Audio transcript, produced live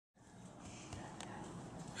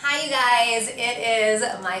Hi you guys, it is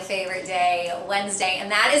my favorite day, Wednesday, and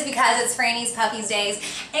that is because it's Franny's Puppies Days,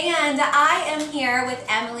 and I am here with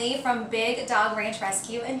Emily from Big Dog Ranch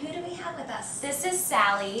Rescue, and who do we have with us? This is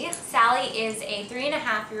Sally. Sally is a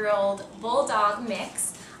 3.5-year-old bulldog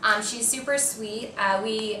mix. She's super sweet.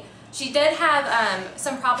 She did have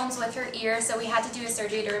some problems with her ear, so we had to do a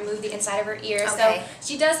surgery to remove the inside of her ear. Okay. So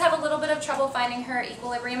she does have a little bit of trouble finding her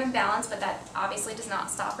equilibrium and balance, but that obviously does not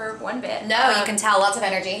stop her one bit. No, you can tell, lots of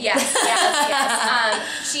energy. Yes,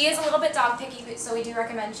 yes. She is a little bit dog picky, so we do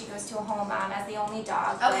recommend she goes to a home as the only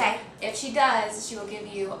dog. Okay. If she does, she will give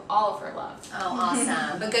you all of her love. Oh,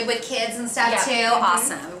 awesome. But good with kids and stuff Yeah. too?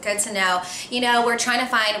 Awesome. Good to know. You know, we're trying to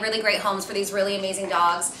find really great homes for these really amazing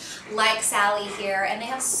dogs like Sally here, and they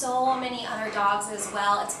have so many other dogs as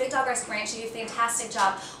well. It's Big Dog Rescue Ranch. They do a fantastic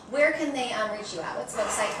job. Where can they reach you at? What's the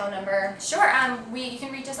website, phone number? Sure. You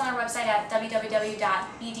can reach us on our website at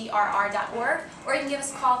www.bdrr.org, or you can give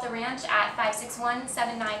us a call at the ranch at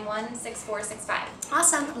 561-791-6465.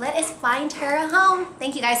 Awesome. Let us find her a home.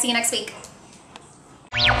 Thank you guys. See you next week.